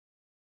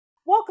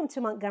Welcome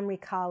to Montgomery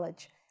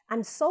College.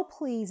 I'm so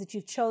pleased that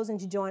you've chosen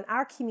to join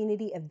our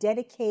community of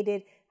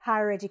dedicated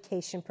higher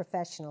education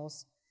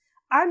professionals.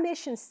 Our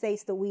mission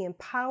states that we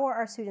empower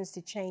our students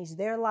to change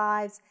their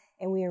lives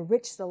and we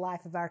enrich the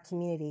life of our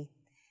community.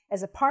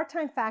 As a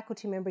part-time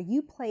faculty member,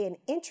 you play an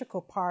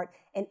integral part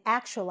in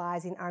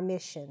actualizing our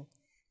mission.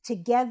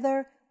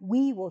 Together,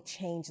 we will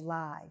change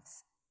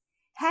lives.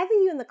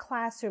 Having you in the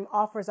classroom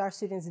offers our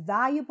students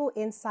valuable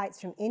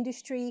insights from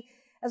industry,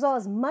 as well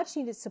as much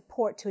needed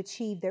support to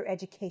achieve their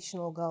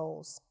educational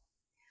goals.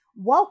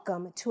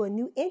 Welcome to a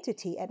new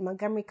entity at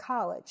Montgomery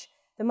College,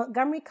 the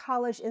Montgomery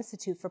College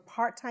Institute for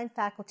Part-Time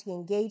Faculty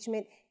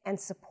Engagement and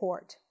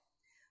Support.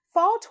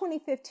 Fall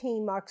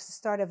 2015 marks the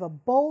start of a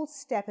bold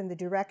step in the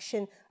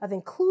direction of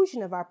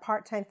inclusion of our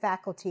part-time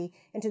faculty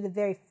into the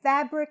very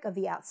fabric of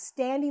the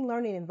outstanding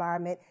learning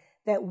environment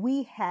that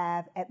we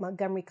have at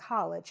Montgomery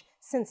College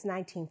since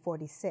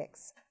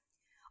 1946.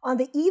 On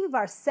the eve of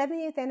our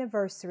 70th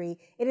anniversary,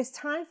 it is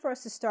time for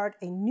us to start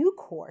a new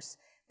course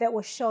that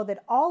will show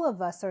that all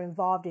of us are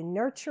involved in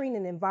nurturing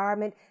an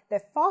environment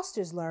that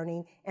fosters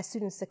learning and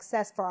student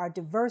success for our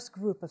diverse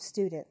group of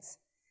students.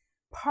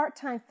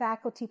 Part-time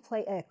faculty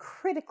play a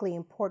critically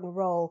important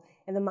role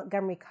in the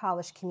Montgomery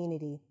College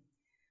community.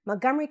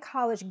 Montgomery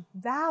College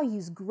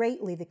values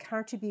greatly the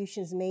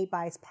contributions made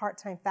by its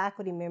part-time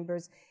faculty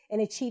members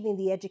in achieving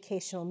the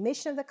educational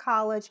mission of the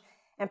college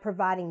and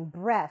providing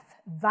breadth,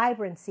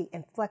 vibrancy,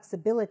 and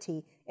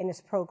flexibility in its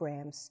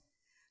programs.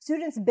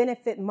 Students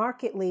benefit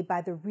markedly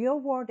by the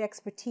real-world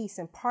expertise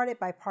imparted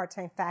by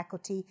part-time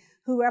faculty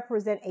who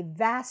represent a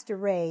vast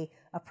array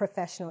of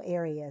professional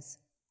areas.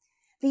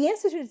 The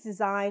Institute is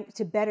designed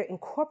to better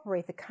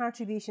incorporate the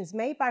contributions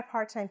made by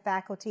part-time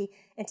faculty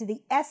into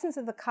the essence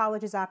of the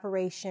college's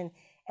operation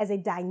as a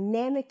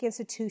dynamic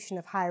institution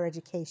of higher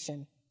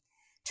education.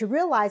 To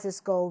realize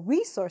this goal,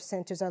 resource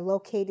centers are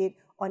located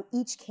on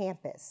each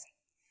campus.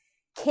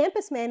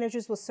 Campus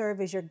managers will serve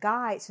as your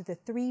guides to the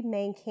three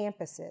main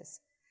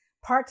campuses.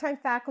 Part-time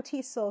faculty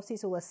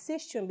associates will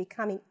assist you in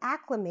becoming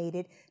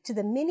acclimated to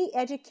the many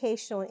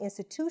educational and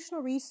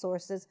institutional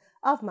resources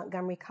of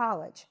Montgomery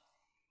College.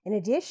 In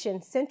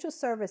addition, central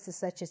services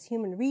such as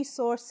human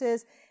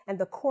resources and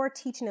the core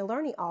teaching and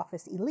learning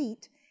office,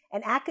 ELITE,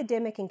 and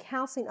academic and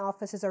counseling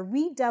offices are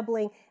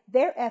redoubling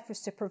their efforts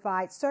to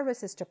provide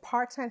services to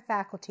part-time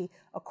faculty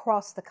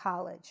across the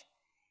college.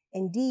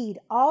 Indeed,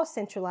 all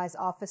centralized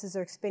offices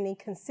are expending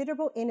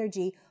considerable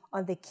energy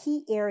on the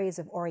key areas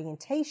of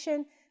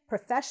orientation,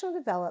 professional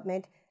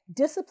development,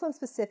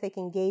 discipline-specific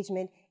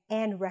engagement,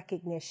 and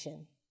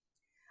recognition.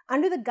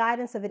 Under the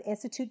guidance of an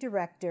institute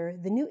director,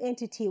 the new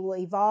entity will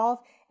evolve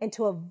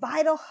into a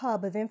vital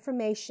hub of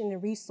information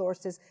and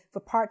resources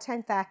for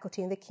part-time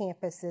faculty in the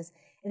campuses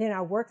and in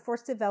our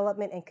workforce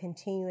development and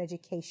continuing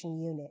education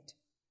unit.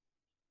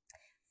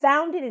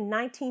 Founded in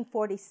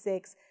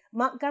 1946,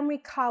 Montgomery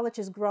College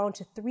has grown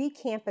to 3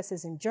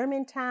 campuses in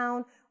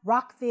Germantown,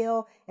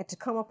 Rockville, and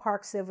Tacoma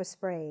Park, Silver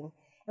Spring.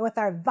 And with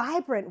our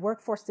vibrant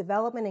workforce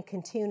development and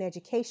continuing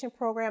education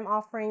program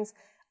offerings,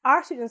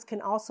 our students can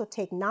also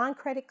take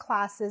non-credit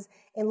classes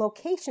in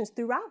locations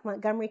throughout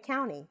Montgomery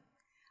County.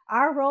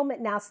 Our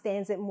enrollment now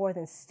stands at more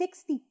than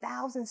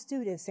 60,000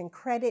 students in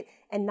credit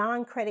and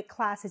non-credit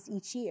classes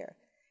each year.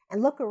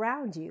 And look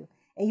around you,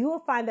 and you will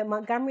find that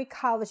Montgomery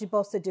College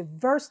boasts a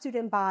diverse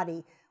student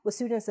body with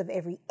students of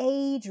every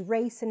age,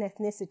 race, and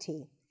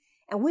ethnicity.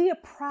 And we are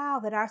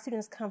proud that our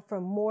students come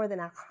from more than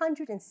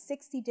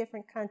 160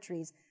 different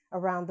countries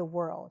around the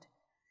world.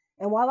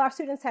 And while our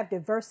students have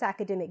diverse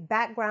academic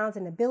backgrounds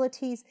and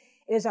abilities,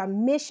 it is our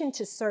mission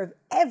to serve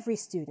every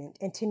student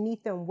and to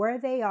meet them where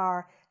they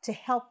are to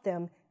help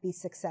them be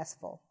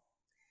successful.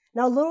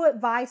 Now, a little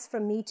advice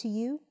from me to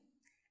you.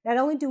 Not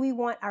only do we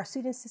want our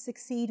students to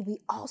succeed,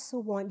 we also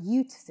want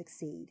you to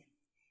succeed.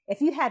 If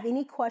you have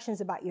any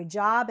questions about your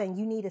job and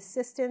you need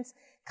assistance,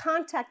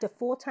 contact a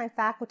full-time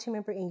faculty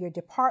member in your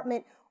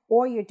department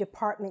or your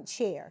department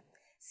chair.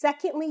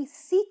 Secondly,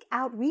 seek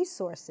out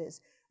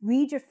resources.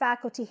 Read your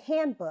faculty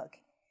handbook.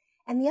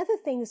 And the other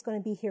thing that's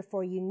going to be here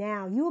for you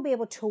now, you will be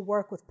able to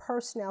work with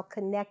personnel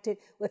connected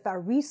with our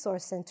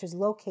resource centers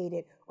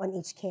located on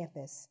each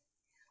campus.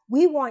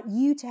 We want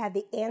you to have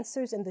the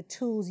answers and the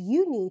tools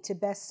you need to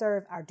best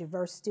serve our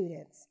diverse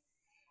students.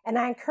 And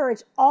I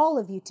encourage all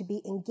of you to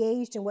be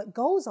engaged in what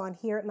goes on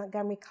here at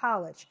Montgomery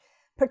College.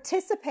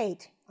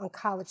 Participate on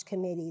college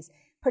committees.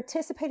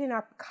 Participate in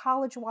our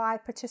college-wide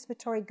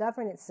participatory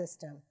governance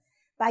system.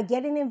 By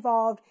getting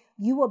involved,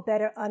 you will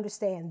better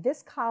understand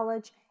this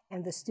college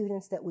and the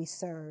students that we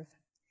serve.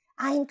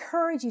 I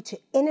encourage you to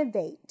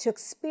innovate, to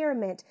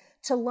experiment,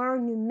 to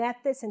learn new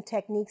methods and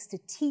techniques to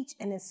teach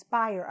and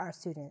inspire our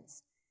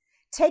students.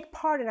 Take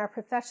part in our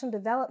professional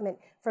development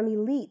from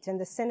ELITE and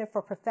the Center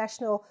for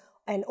Professional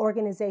and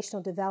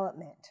Organizational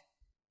Development.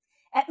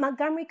 At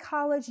Montgomery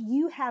College,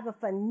 you have a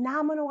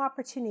phenomenal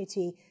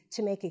opportunity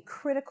to make a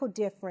critical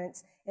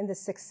difference in the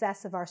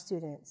success of our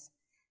students.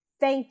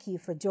 Thank you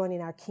for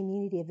joining our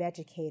community of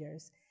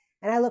educators,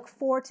 and I look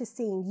forward to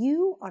seeing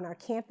you on our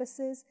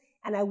campuses,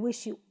 and I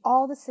wish you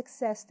all the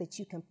success that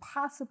you can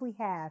possibly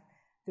have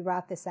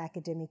throughout this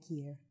academic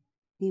year.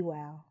 Be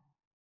well.